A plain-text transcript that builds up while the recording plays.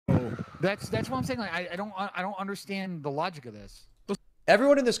That's what I'm saying. Like I don't understand the logic of this.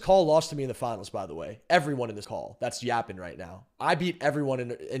 Everyone in this call lost to me in the finals, by the way. Everyone in this call. That's yapping right now. I beat everyone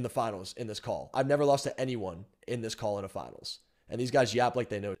in the finals in this call. I've never lost to anyone in this call in a finals. And these guys yap like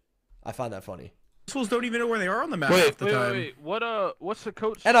they know. I find that funny. Fools don't even know where they are on the map half the time. Wait. What's the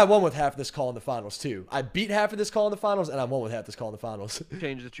coach? And I won with half this call in the finals, too. I beat half of this call in the finals, and I won with half this call in the finals.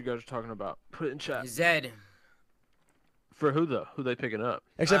 Change that you guys are talking about. Put it in chat. Zed. For who though? Who they picking up?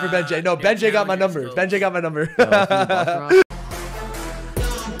 Except for Benjay. No, Benjay got my number. Benjay got my number.